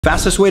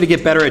Fastest way to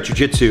get better at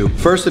jiu-jitsu.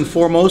 First and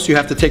foremost, you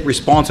have to take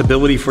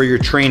responsibility for your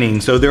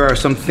training. So there are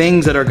some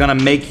things that are gonna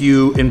make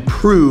you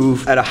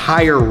improve at a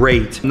higher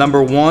rate.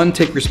 Number one,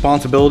 take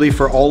responsibility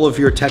for all of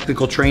your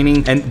technical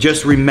training and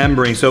just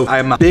remembering. So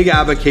I'm a big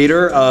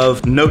advocator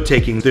of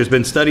note-taking. There's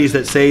been studies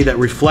that say that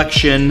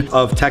reflection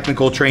of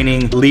technical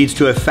training leads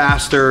to a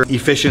faster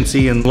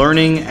efficiency in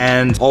learning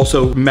and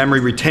also memory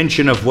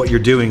retention of what you're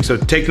doing. So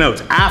take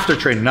notes after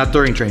training, not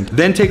during training.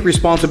 Then take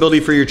responsibility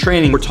for your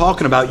training. We're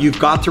talking about you've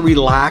got to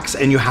relax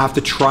and you have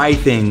to try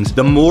things.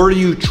 The more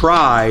you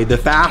try, the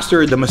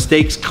faster the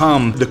mistakes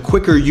come, the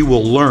quicker you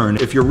will learn.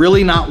 If you're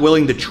really not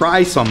willing to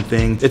try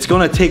something, it's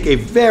gonna take a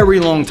very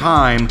long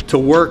time to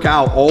work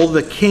out all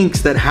the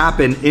kinks that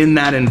happen in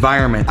that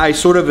environment. I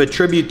sort of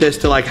attribute this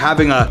to like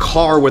having a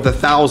car with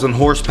 1,000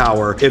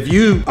 horsepower. If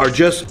you are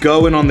just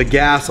going on the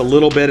gas a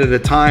little bit at a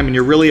time and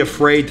you're really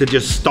afraid to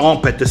just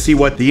stomp it to see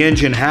what the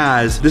engine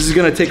has, this is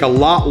gonna take a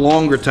lot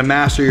longer to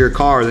master your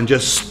car than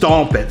just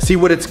stomp it. See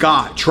what it's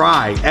got,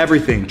 try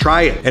everything.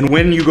 Try it. And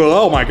when you go,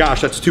 oh my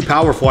gosh, that's too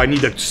powerful, I need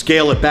to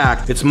scale it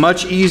back. It's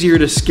much easier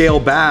to scale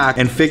back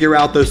and figure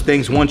out those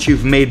things once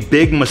you've made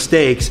big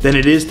mistakes than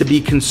it is to be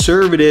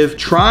conservative,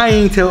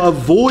 trying to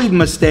avoid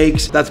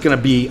mistakes. That's gonna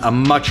be a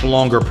much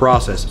longer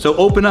process. So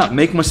open up,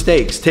 make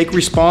mistakes, take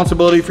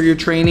responsibility for your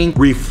training,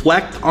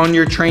 reflect on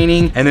your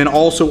training, and then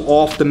also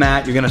off the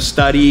mat, you're gonna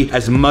study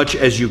as much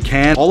as you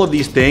can. All of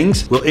these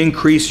things will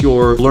increase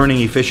your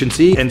learning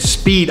efficiency and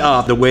speed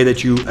up the way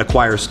that you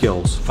acquire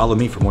skills. Follow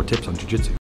me for more tips on jiu-jitsu.